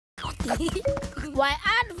Why,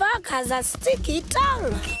 Aardvark has a sticky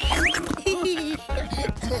tongue.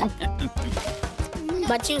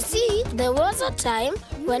 But you see, there was a time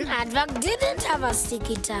when Aardvark didn't have a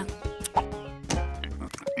sticky tongue.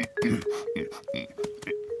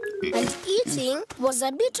 And eating was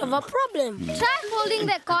a bit of a problem. Try holding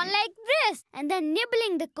the corn like this and then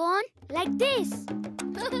nibbling the corn like this.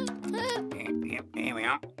 Here we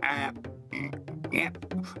are. Yep.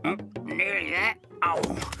 Nearly there. Oh,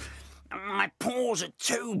 my paws are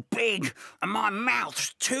too big and my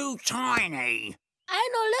mouth's too tiny. I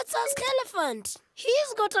know, let's ask Elephant.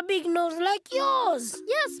 He's got a big nose like yours.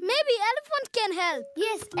 Yes, maybe Elephant can help.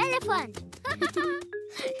 Yes, Elephant.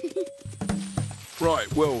 Right,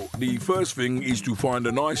 well, the first thing is to find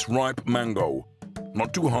a nice ripe mango.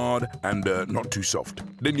 Not too hard and not too soft.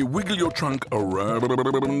 Then you wiggle your trunk around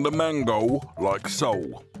the mango like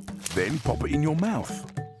so. Then pop it in your mouth.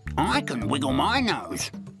 I can wiggle my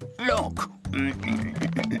nose. Look.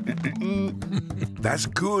 That's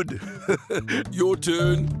good. Your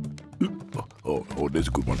turn. Oh, there's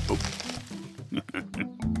a good one.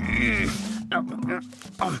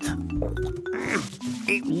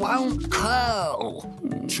 It won't curl.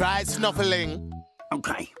 Try snuffling.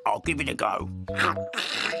 Okay, I'll give it a go.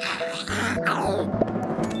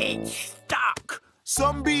 It's stuck.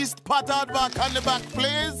 Some beast pat Aardvark on the back,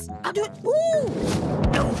 please. I'll do it. Ooh!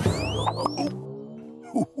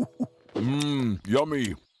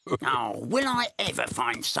 Yummy. Oh, will I ever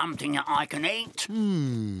find something that I can eat?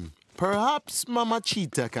 Perhaps Mama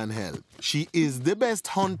Cheetah can help. She is the best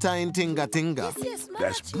hunter in Tinga Tinga. Yes, Mama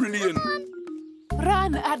That's Cheetah. brilliant.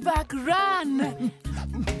 Run, Aardvark, run!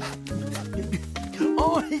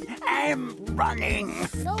 I am running.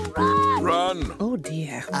 So run. Run. Oh,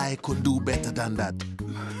 dear. I could do better than that.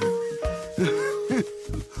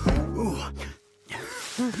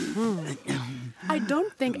 I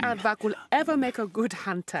don't think Aardvark will ever make a good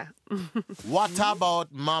hunter. What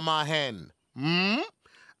about Mama Hen?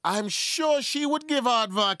 I'm sure she would give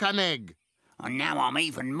Aardvark an egg. And now I'm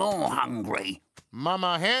even more hungry.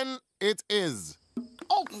 Mama Hen, it is.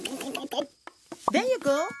 There you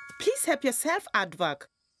go. Please help yourself, Aardvark.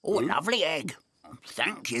 Oh, a lovely egg.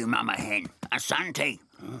 Thank you, Mama Hen. Asante.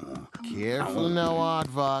 Careful now,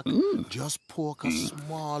 Aardvark. Just poke a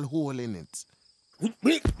small hole in it. Try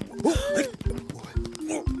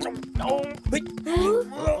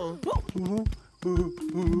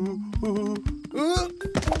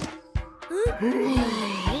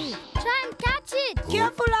and catch it.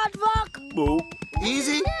 Careful, Aardvark.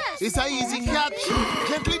 Easy? Yes. It's an easy catch.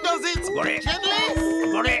 Gently does it. Got it.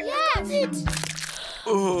 Gently. Got it. Yes.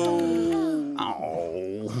 Oh,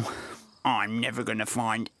 I'm never going to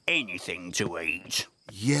find anything to eat.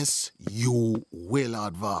 Yes, you will,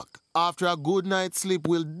 Aardvark. After a good night's sleep,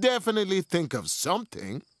 we'll definitely think of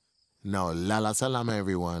something. Now, Lala Salama,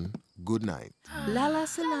 everyone. Good night. Lala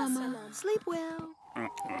Salama. Sleep well.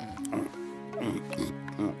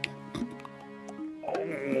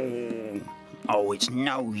 Oh, it's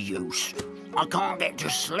no use. I can't get to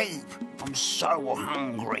sleep. I'm so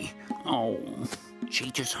hungry. Oh,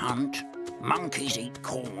 cheetahs hunt, monkeys eat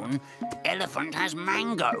corn, elephant has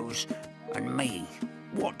mangoes. And me,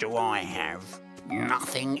 what do I have?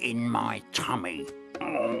 Nothing in my tummy.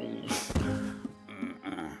 Oh.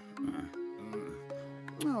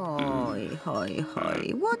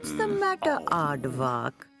 Hoi. What's the matter,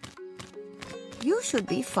 Aardvark? You should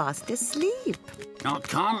be fast asleep. I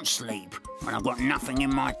can't sleep when I've got nothing in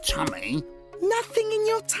my tummy. Nothing in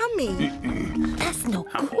your tummy. That's not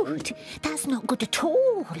good. That's not good at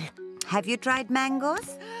all. Have you tried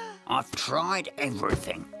mangoes? I've tried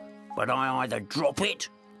everything, but I either drop it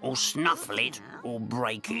or snuffle it or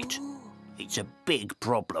break it. It's a big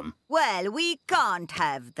problem. Well, we can't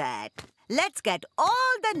have that. Let's get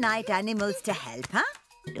all the night animals to help, huh?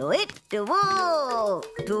 Do it, do-woo!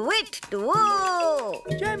 Do it, do-woo!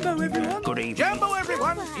 Jambo, everyone. Good evening. Jambo,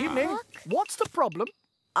 everyone. Evening. What's the problem?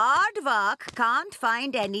 Aardvark can't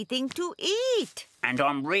find anything to eat. And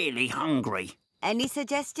I'm really hungry. Any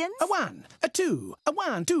suggestions? A 1, a 2, a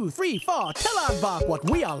 1, 2, 3, 4. Tell Aardvark what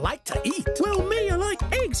we are like to eat. Well, me, I like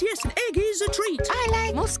eggs. Yes, an egg is a treat. I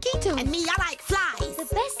like mosquitoes. And me, I like flies. The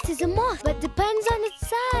best is a moth, but depends on its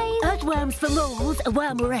size. Earthworms for moles, a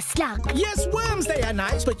worm or a slug. Yes, worms, they are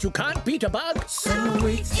nice, but you can't beat a bug. So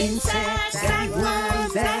it's insects and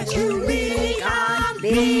worms that you really can't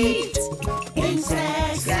beat.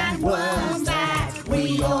 Insects and worms that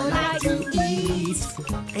we all like to eat.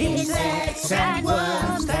 Insects and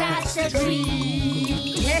worms, that's a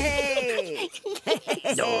treat. Yay!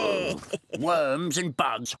 Oh, worms and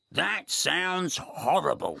bugs. That sounds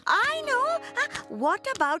horrible. I know. What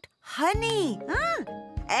about honey?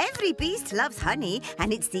 Every beast loves honey,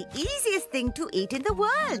 and it's the easiest thing to eat in the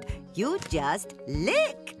world. You just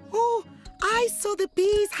lick. Oh, I saw the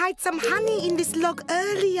bees hide some honey in this log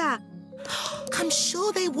earlier. I'm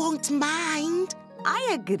sure they won't mind. I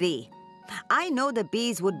agree. I know the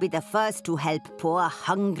bees would be the first to help poor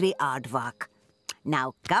hungry Aardvark.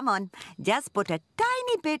 Now, come on, just put a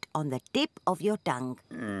tiny bit on the tip of your tongue.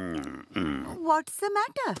 What's the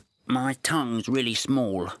matter? My tongue's really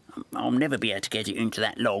small. I'll never be able to get it into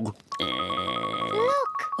that log.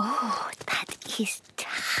 Look! Oh, that is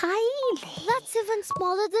tiny. That's even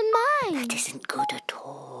smaller than mine. That isn't good at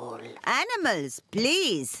all. Animals,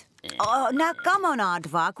 please. Oh, now come on,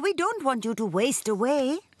 Aardvark. We don't want you to waste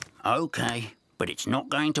away. OK, but it's not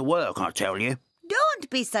going to work, I tell you. Don't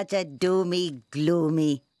be such a doomy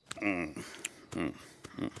gloomy.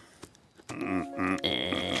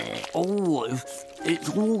 Oh, it's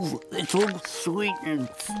all sweet and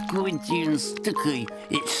squidgy and sticky.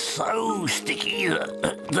 It's so sticky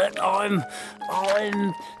that I'm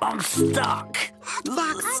stuck.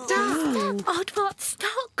 Aardvark's stuck. Aardvark's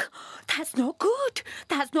stuck. That's not good.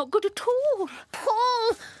 That's not good at all.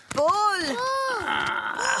 Pull! Pull!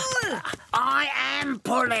 I am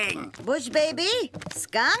pulling. Bush baby,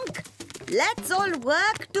 skunk, let's all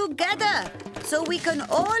work together so we can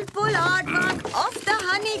all pull Aardvark off the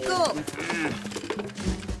honeycomb.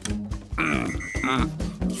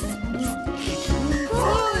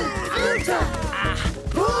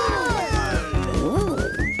 Pull! Pull!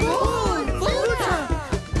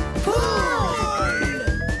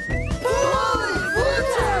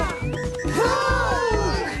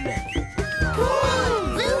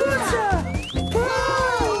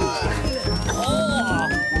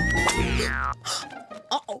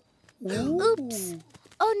 Oops.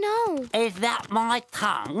 Oh, no. Is that my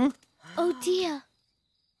tongue? Oh, dear.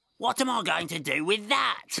 What am I going to do with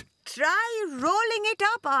that? Try rolling it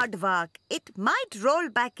up, Aardvark. It might roll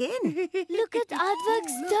back in. Look at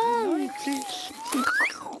Aardvark's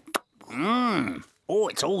tongue. Oh,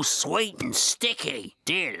 it's all sweet and sticky.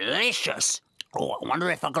 Delicious. Oh, I wonder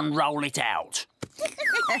if I can roll it out.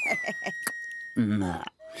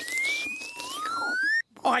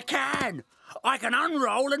 I can! I can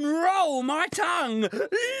unroll and roll my tongue! Look!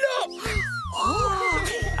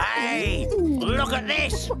 Hey, look at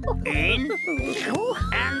this! In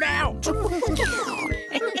and out!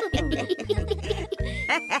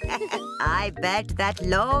 I bet that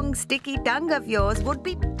long, sticky tongue of yours would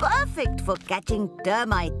be perfect for catching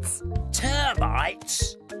termites.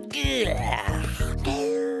 Termites?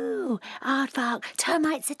 No, Aardvark,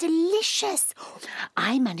 termites are delicious.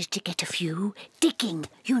 I managed to get a few digging,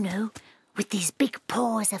 you know, with these big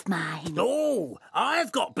paws of mine. Oh,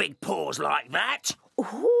 I've got big paws like that.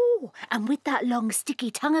 Oh, and with that long,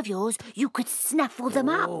 sticky tongue of yours, you could snaffle them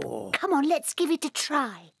up. Come on, let's give it a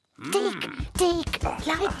try. Dig, dig,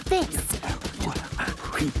 like this.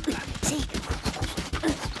 See?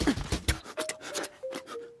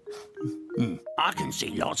 I can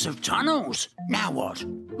see lots of tunnels. Now what?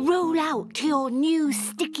 Roll out your new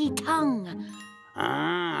sticky tongue.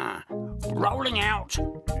 Ah, rolling out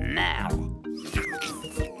now.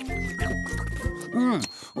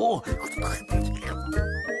 Oh,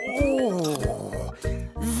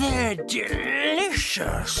 they're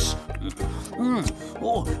delicious.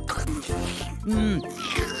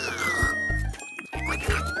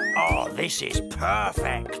 Oh, this is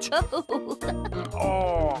perfect.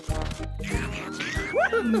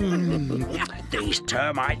 These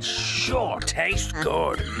termites sure taste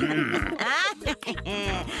good.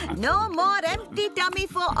 No more empty tummy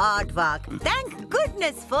for Aardvark. Thank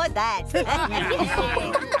goodness for that.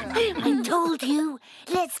 I told you.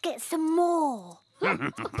 Let's get some more.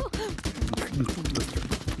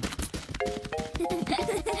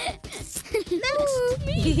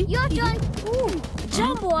 Your turn.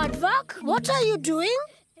 Jumbo, Aardvark, what are you doing?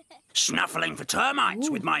 Snuffling for termites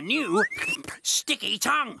with my new sticky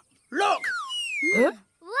tongue. Look! Huh?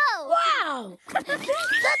 Whoa! Wow!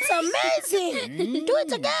 That's amazing! Do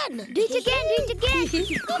it again! Do it again, do it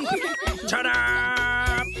again!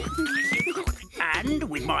 Ta-da! And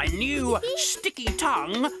with my new sticky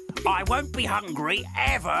tongue, I won't be hungry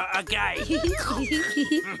ever again.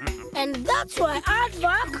 And that's why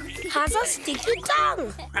Aardvark has a sticky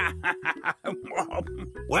tongue.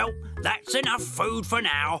 Well, that's enough food for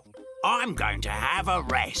now. I'm going to have a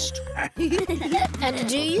rest. And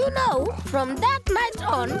do you know, from that night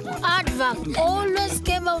on, Aardvark always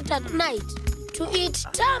came out at night to eat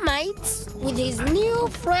termites with his new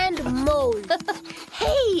friend Mole.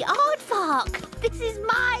 Hey, Aardvark, this is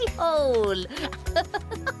my hole.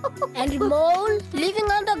 And Mole living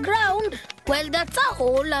underground, well, that's a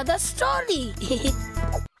whole other story.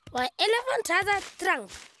 Why, elephant has a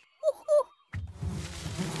trunk.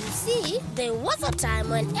 You see, there was a time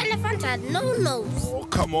when elephant had no nose. Oh,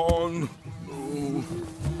 come on. No.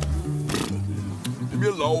 Leave me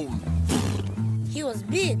alone. He was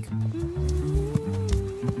big.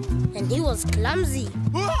 And he was clumsy.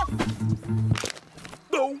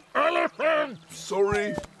 No, elephant!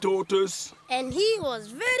 Sorry, tortoise. And he was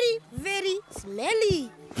very, very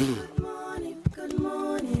smelly. Good morning, good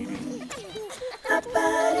morning. Hot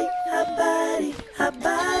body, hot body, hot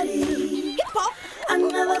body.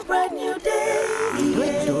 Another bright new day.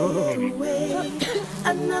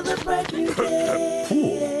 Another bright new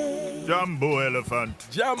day. Jumbo elephant.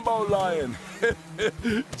 Jumbo lion.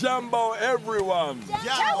 Jumbo everyone.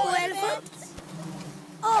 Jumbo elephant.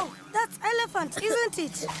 Oh, that's elephant, isn't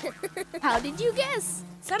it? How did you guess?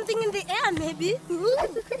 Something in the air, maybe.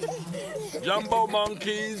 Jumbo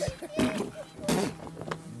monkeys.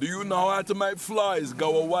 Do you know how to make flies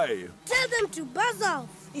go away? Tell them to buzz off.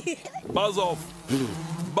 Buzz off.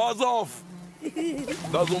 Buzz off.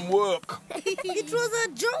 Doesn't work. It was a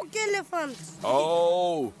joke, elephant.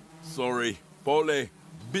 Oh, sorry. Pole,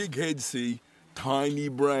 big head, see, tiny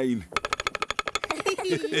brain.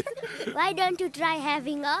 Why don't you try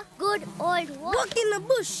having a good old walk in the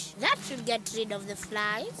bush? That should get rid of the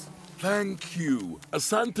flies. Thank you.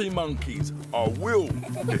 Asante monkeys, I will.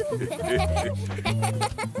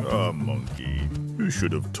 Ah, monkey. You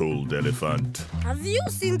should have told elephant. Have you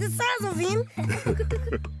seen the size of him?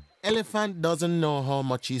 Elephant doesn't know how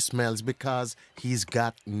much he smells because he's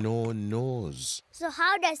got no nose. So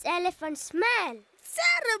how does elephant smell?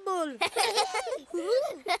 Terrible.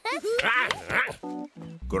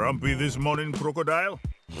 Grumpy this morning, crocodile?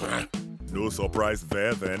 No surprise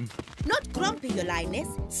there, then. Not grumpy, Your Highness.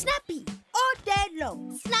 Snappy. All day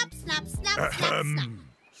long. Snap, snap, snap, snap, snap.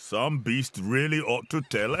 Some beast really ought to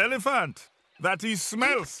tell elephant that he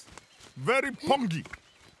smells very pungy.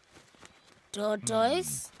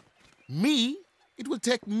 Tortoise? Me? It will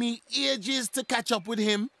take me ages to catch up with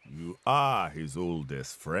him. You are his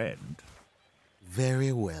oldest friend.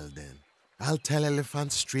 Very well, then. I'll tell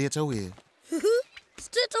elephant straight away.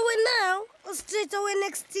 Straight away now or straight away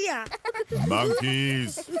next year?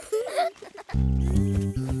 Monkeys.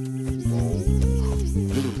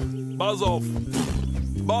 Buzz off.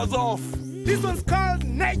 Buzz off. This one's called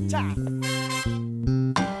nature.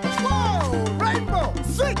 Whoa! Rainbow!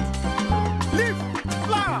 Sweet! Leaf!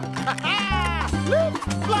 Flower! Leaf!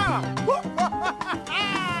 Flower!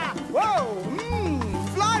 Whoa!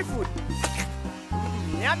 Fly food!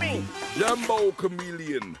 Yummy! Jumbo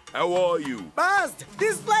chameleon, how are you? Buzzed!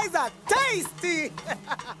 These flies are tasty!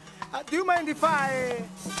 Do you mind if I...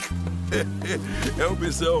 Help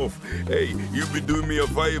yourself. Hey, you be doing me a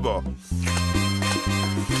favor.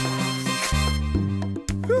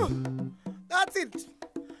 Whew. That's it.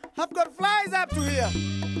 I've got flies up to here.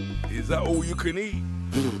 Is that all you can eat?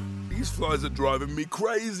 These flies are driving me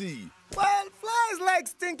crazy. Well, flies like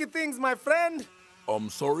stinky things, my friend. I'm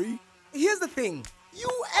sorry? Here's the thing. You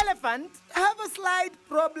elephant have a slight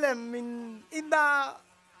problem in the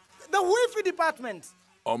Wi-Fi department.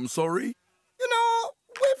 I'm sorry? You know,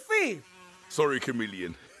 Wi-Fi. Sorry,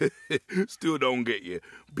 chameleon. Still don't get you.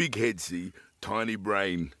 Big head, see? Tiny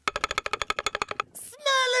brain.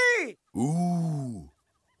 Smelly! Ooh.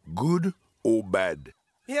 Good or bad?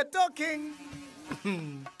 You're talking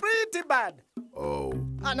pretty bad. Oh.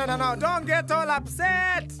 No, don't get all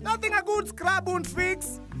upset. Nothing a good scrub won't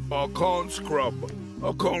fix. I can't scrub.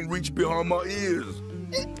 I can't reach behind my ears.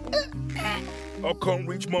 I can't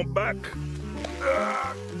reach my back.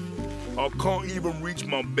 I can't even reach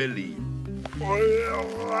my belly.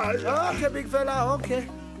 Okay, big fella, okay.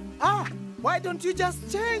 Why don't you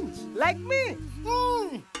just change, like me?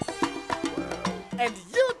 And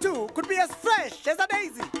you two could be as fresh as a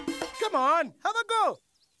daisy. Come on, have a go.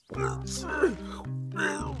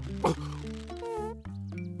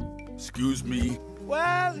 Excuse me.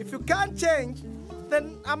 Well, if you can't change,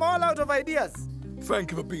 then I'm all out of ideas.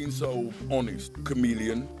 Thank you for being so honest,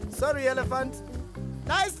 chameleon. Sorry, elephant.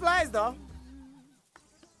 Nice flies, though.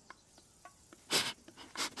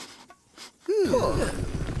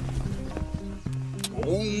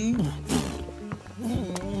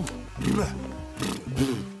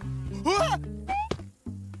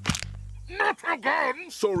 Not again!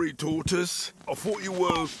 Sorry, Tortoise. I thought you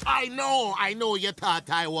were... I know you thought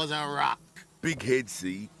I was a rock. Big head,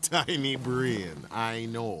 see? Tiny brain, I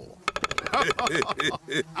know.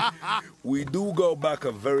 We do go back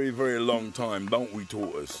a very, very long time, don't we,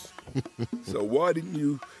 Tortoise? So why didn't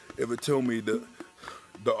you ever tell me that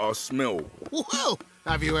I smell? Well,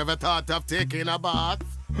 have you ever thought of taking a bath?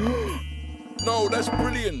 No, that's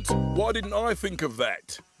brilliant. Why didn't I think of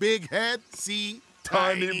that? Big head, see,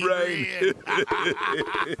 Tiny brain.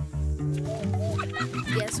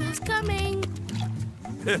 Guess who's coming?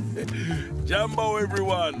 Jumbo,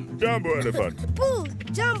 everyone. Jumbo elephant. Boo,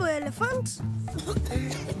 Jumbo elephant.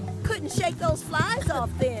 Couldn't shake those flies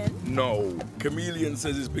off then. No, Chameleon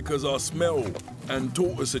says it's because I smell, and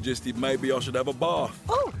Tortoise suggested maybe I should have a bath.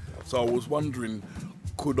 Oh. So I was wondering,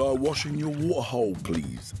 could I wash in your water hole,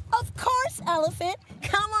 please? Of course, elephant.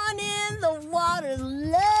 Come on in. The water's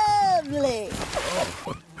lovely.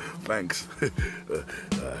 Oh, thanks.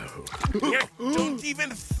 Don't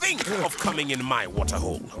even think of coming in my water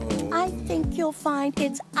hole. I think you'll find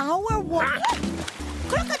it's our water.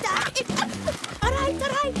 Crocodile! All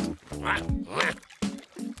right.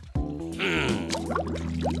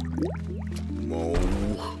 Mo.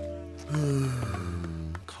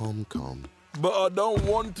 Come. But I don't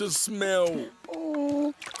want to smell.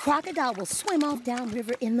 Oh, Crocodile will swim off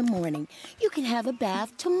downriver in the morning. You can have a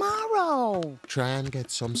bath tomorrow. Try and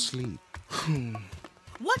get some sleep.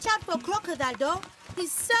 Watch out for Crocodile, though.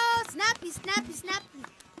 He's so snappy.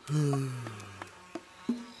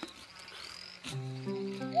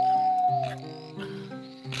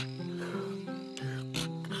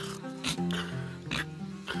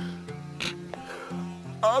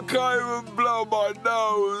 I can't even blow my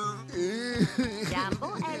nose.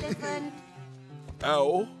 Jumbo elephant.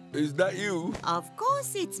 Owl, is that you? Of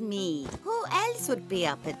course it's me. Who else would be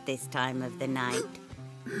up at this time of the night?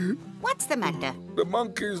 What's the matter? The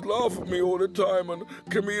monkeys laugh at me all the time, and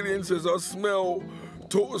Chameleon says I smell.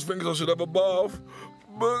 Tortoise thinks I should have a bath,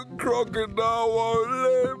 but Crocodile won't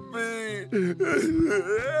let me.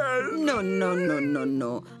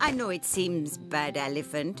 No. I know it seems bad,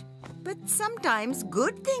 elephant, but sometimes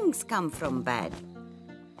good things come from bad.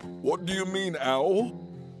 What do you mean, Owl?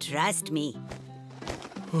 Trust me.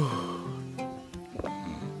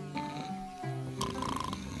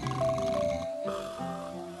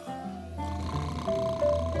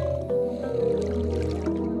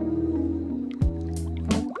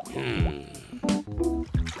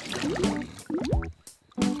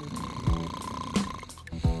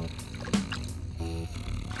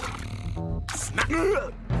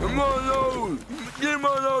 My nose! Get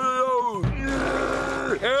my nose!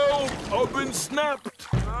 Help! I've been snapped!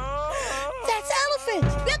 That's elephant!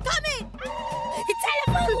 They're coming! It's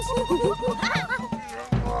elephant!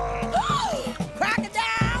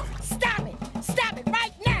 Crocodile! Stop it! Stop it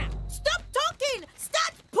right now! Stop talking!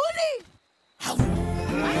 Start pulling!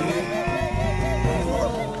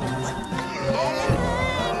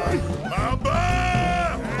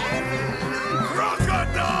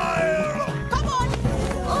 Crocodile! Come on!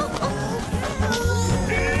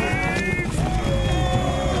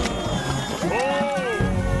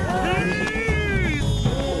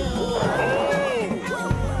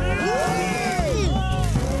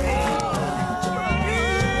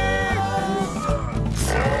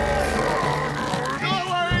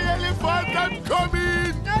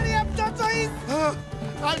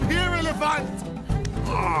 I'm here, elephant!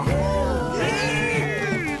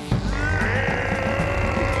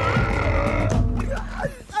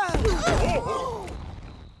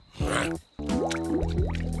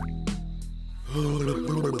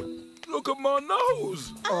 Look at my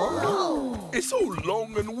nose! Oh! It's all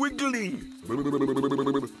long and wiggly.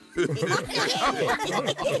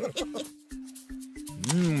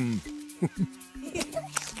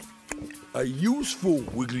 A useful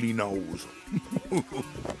wiggly nose.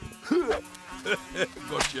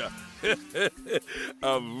 Gotcha.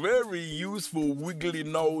 A very useful wiggly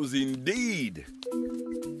nose indeed.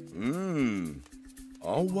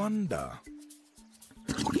 I wonder.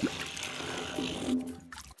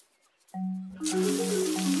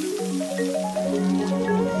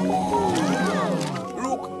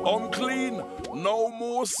 Look, I'm clean. No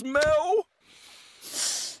more smell.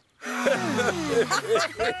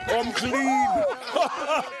 I'm clean.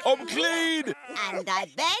 I'm clean. And I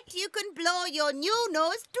bet you can blow your new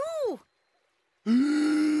nose too.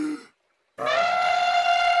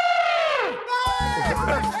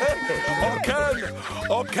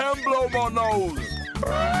 I can blow my nose.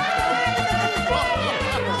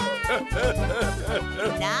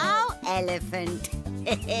 Now, elephant,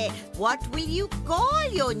 what will you call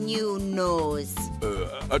your new nose?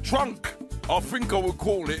 A trunk. I think I would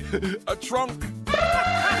call it a trunk.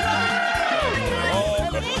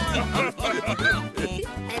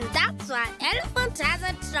 And that's why elephant has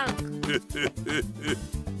a trunk.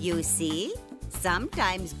 You see,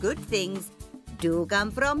 sometimes good things do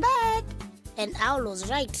come from bad. And Owl was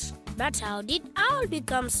right. But how did Owl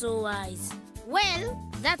become so wise? Well,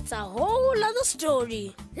 that's a whole other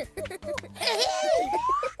story.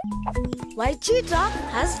 Why cheetah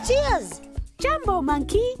has tears? Jumbo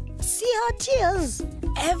monkey. See her tears?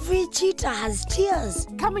 Every cheetah has tears.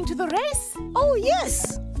 Coming to the race? Oh,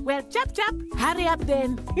 yes. Well, chap, hurry up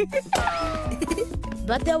then.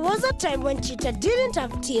 But there was a time when cheetah didn't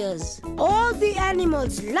have tears. All the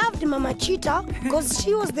animals loved Mama Cheetah because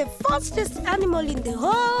she was the fastest animal in the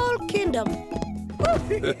whole kingdom.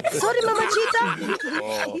 Sorry, Mama Cheetah.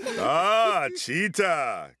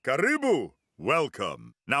 Cheetah. Karibu.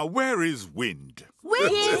 Welcome. Now, where is Wind?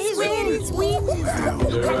 Wind! Here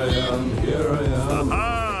I am.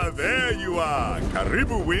 Aha, there you are.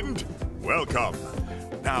 Karibu, Wind. Welcome.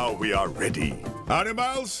 Now we are ready.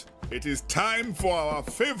 Animals, it is time for our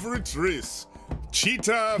favorite race.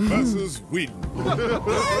 Cheetah versus Wind.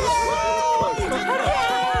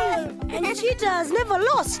 And Cheetah has never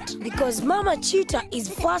lost because Mama Cheetah is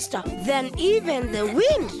faster than even the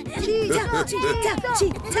wind. Cheetah.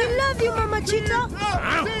 We love you, Mama Cheetah.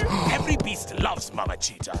 Every beast loves Mama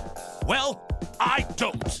Cheetah. Well, I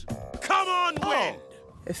don't. Come on, Wind.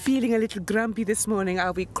 Feeling a little grumpy this morning,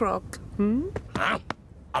 are we, Croc? Huh?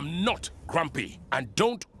 I'm not grumpy, and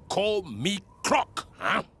don't call me Croc.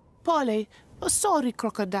 Huh? Polly, sorry,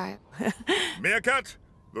 Crocodile. Meerkat,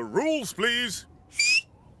 the rules, please.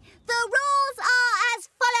 The rules are as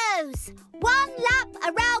follows. 1 lap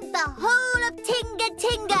around the whole of Tinga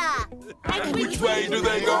Tinga. And which way do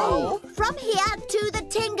they go? From here to the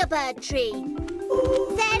Tinga Bird tree.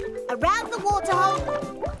 Then around the waterhole,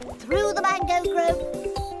 through the mango grove,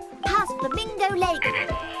 past Flamingo Lake,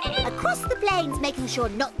 across the plains, making sure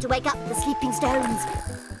not to wake up the sleeping stones,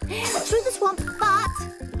 through the swamp, but...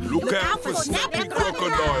 Look out for snapping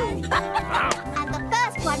crocodile. And the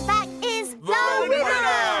first one back is the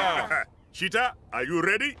winner! Cheetah, are you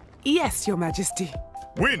ready? Yes, Your Majesty.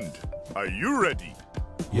 Wind, are you ready?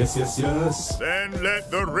 Yes. Then let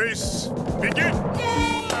the race begin.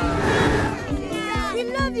 We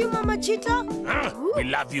love you, Mama Cheetah. We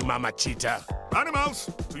love you, Mama Cheetah. Animals,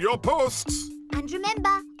 to your posts. And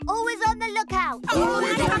remember, always on the lookout.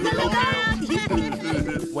 Always on the lookout.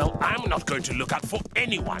 Well, I'm not going to look out for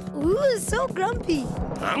anyone. Ooh, so grumpy.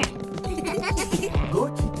 Huh? Go,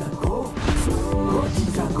 Cheetah, go. Go,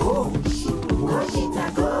 Cheetah, go. Go, Cheetah,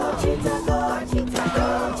 go. Cheetah, go. Cheetah, go.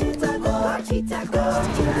 Cheetah, go. Cheetah, go.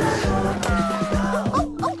 Cheetah, go.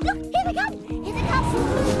 Oh, look, here they come. Here they come.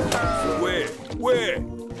 Where?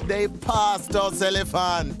 They passed us,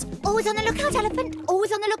 elephant. Always on the lookout, elephant.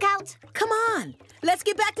 Always on the lookout. Come on, let's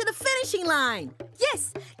get back to the finishing line.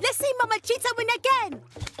 Yes, let's see Mama Cheetah win again.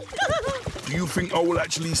 Do you think I will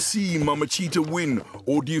actually see Mama Cheetah win?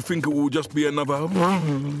 Or do you think it will just be another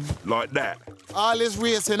like that? All this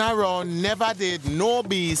racing around never did no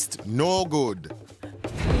beast, no good.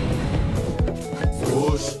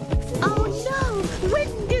 Push. Oh no,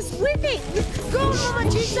 Wind is winning. Go, Mama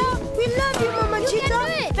Cheetah. We love you, Mama Cheetah. You can do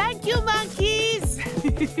it. Thank you, monkeys.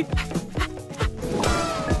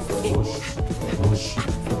 Push.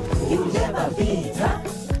 You never beat her,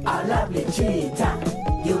 a lovely cheetah.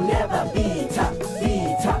 You never beat her,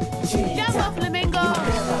 cheetah. Jumbo Flamingo.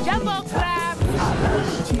 Jumbo Crab. A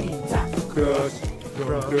lovely cheetah.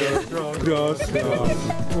 Cross.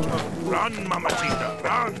 Run, Mama Cheetah,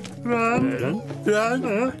 run.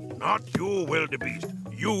 Run. Not you, wildebeest.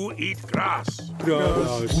 You eat grass.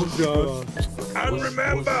 Grass. And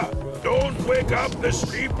remember, don't wake up the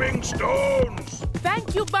sleeping stones.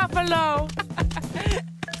 Thank you, Buffalo.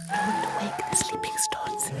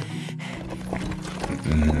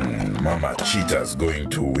 Mama Cheetah's going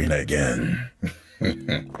to win again.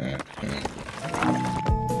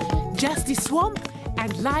 Just the swamp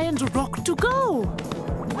and Lion's Rock to go.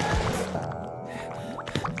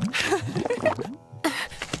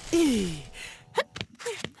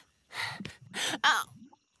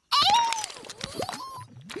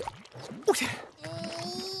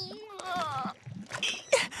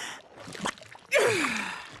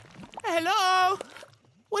 Hello?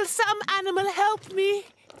 Will some animal help me?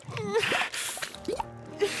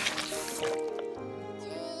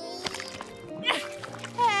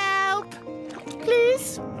 Help!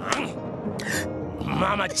 Please?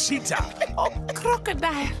 Mama Cheetah! Oh,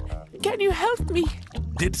 Crocodile, can you help me?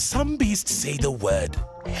 Did some beast say the word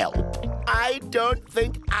help? I don't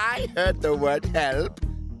think I heard the word help.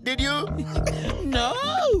 Did you? No,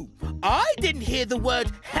 I didn't hear the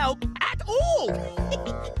word help at all.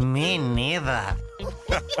 Me neither.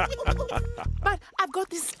 But I've got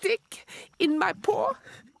this stick in my paw.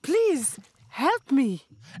 Please, help me.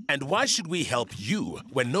 And why should we help you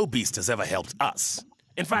when no beast has ever helped us?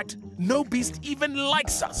 In fact, no beast even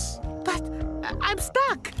likes us. But I'm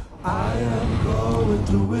stuck. I am going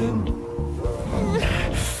to win.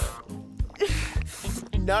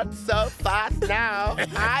 Not so fast now,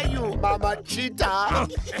 are you, Mama Cheetah?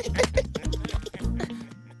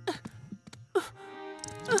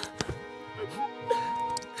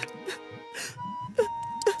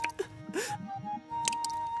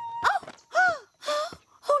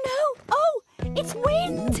 Oh no! Oh, it's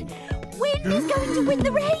Wind! Wind is going to win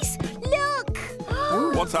the race! Look!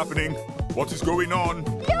 What's happening? What is going on?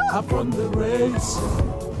 Look! I've won the race.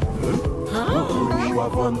 Ooh,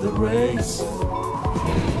 I've won the race.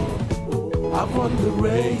 I've won the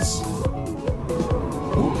race.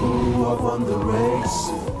 Ooh, I've won the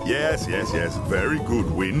race. Yes. Very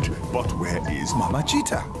good, Wind. But where is Mama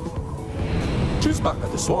Cheetah? She's back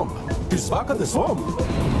at the swamp. She's back at the swamp.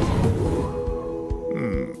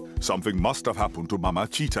 Something must have happened to Mama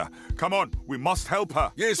Cheetah. Come on, we must help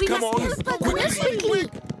her. Yes, come on. Quickly!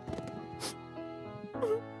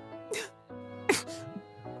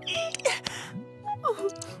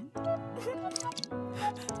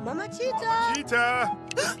 Mama Cheetah! Cheetah!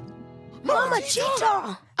 Mama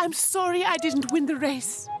Cheetah! I'm sorry I didn't win the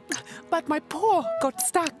race, but my paw got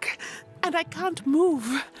stuck and I can't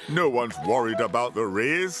move. No one's worried about the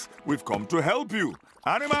race. We've come to help you.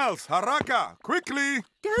 Animals, haraka, quickly!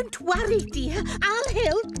 Don't worry, dear. I'll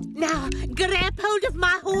help. Now, grab hold of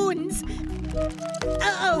my horns.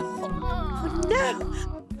 Oh no!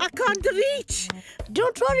 I can't reach.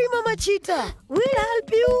 Don't worry, Mama Cheetah. We'll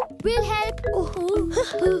help you. We'll help.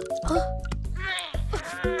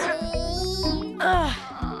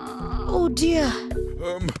 Oh dear.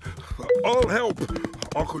 I'll help.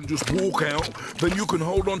 I can just walk out, then you can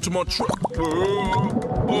hold on to my truck.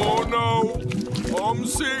 Oh no, I'm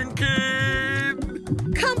sinking.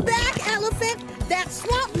 Come back, elephant. That's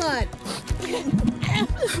swamp mud.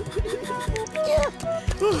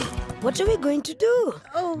 What are we going to do?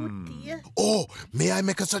 Oh dear. Oh, may I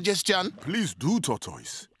make a suggestion? Please do,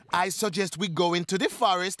 Tortoise. I suggest we go into the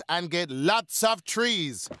forest and get lots of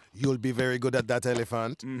trees. You'll be very good at that,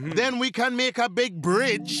 elephant. Then we can make a big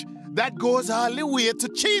bridge that goes all the way to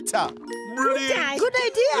Cheetah. Brilliant. Good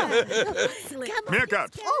idea.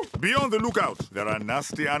 Meerkat, be on the lookout. There are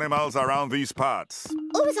nasty animals around these parts.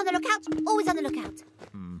 Always on the lookout. Always on the lookout.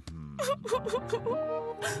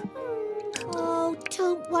 Oh,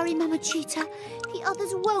 don't worry, Mama Cheetah. The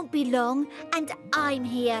others won't be long, and I'm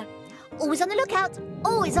here. Always on the lookout.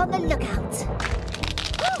 Always on the lookout.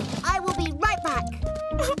 I will be right back.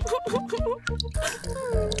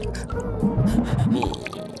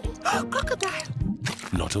 Oh, crocodile!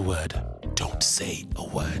 Not a word. Don't say a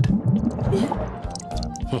word.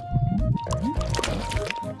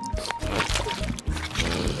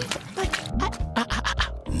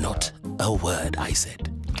 Not a word, I said.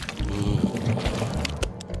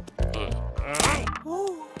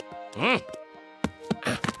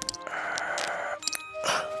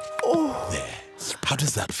 There. How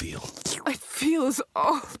does that feel? It feels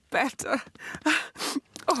all better.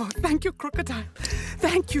 Oh, thank you, crocodile.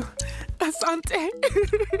 Thank you, Asante.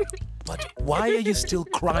 But why are you still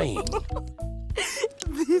crying?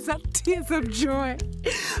 These are tears of joy.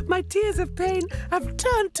 My tears of pain have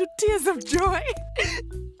turned to tears of joy.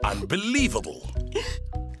 Unbelievable.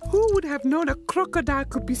 Who would have known a crocodile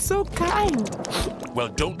could be so kind? Well,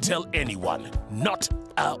 don't tell anyone. Not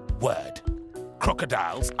a word.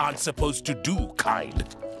 Crocodiles aren't supposed to do kind.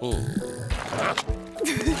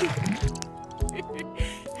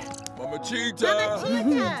 Mama Cheetah!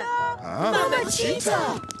 Mama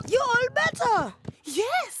Cheetah! You're all better.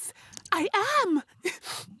 Yes, I am.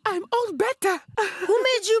 I'm all better. Who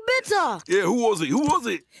made you better? Yeah, who was it? Who was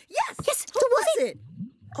it? Yes, who was it?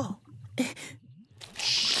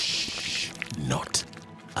 Not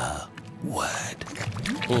a word.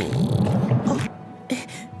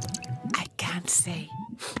 I can't say.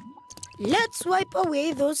 Let's wipe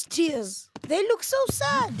away those tears. They look so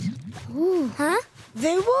sad. Huh?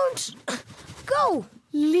 They won't go.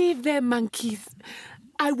 Leave them, monkeys.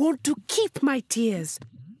 I want to keep my tears.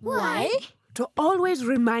 Why? To always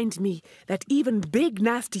remind me that even big,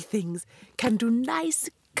 nasty things can do nice,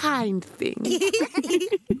 kind things.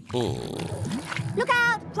 Look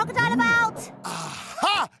out! Crocodile about!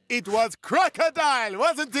 Ha! It was Crocodile,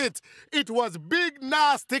 wasn't it? It was big,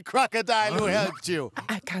 nasty Crocodile who helped you.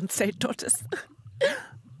 I can't say Tortoise.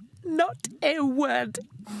 Not a word.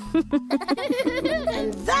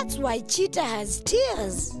 And that's why Cheetah has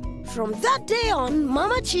tears. From that day on,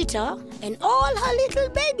 Mama Cheetah and all her little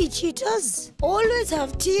baby cheetahs always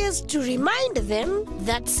have tears to remind them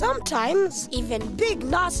that sometimes even big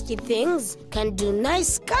nasty things can do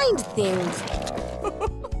nice kind things.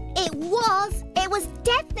 It was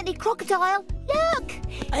definitely Crocodile. Look,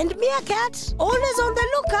 And meerkat, always on the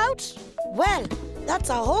lookout. Well, that's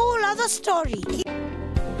a whole other story.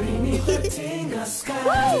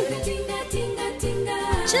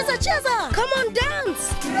 Cheza, cheza, come on,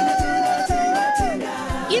 dance.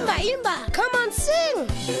 Imba, imba, come on, sing.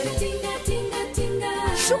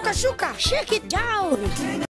 Shuka, shuka, shake it down.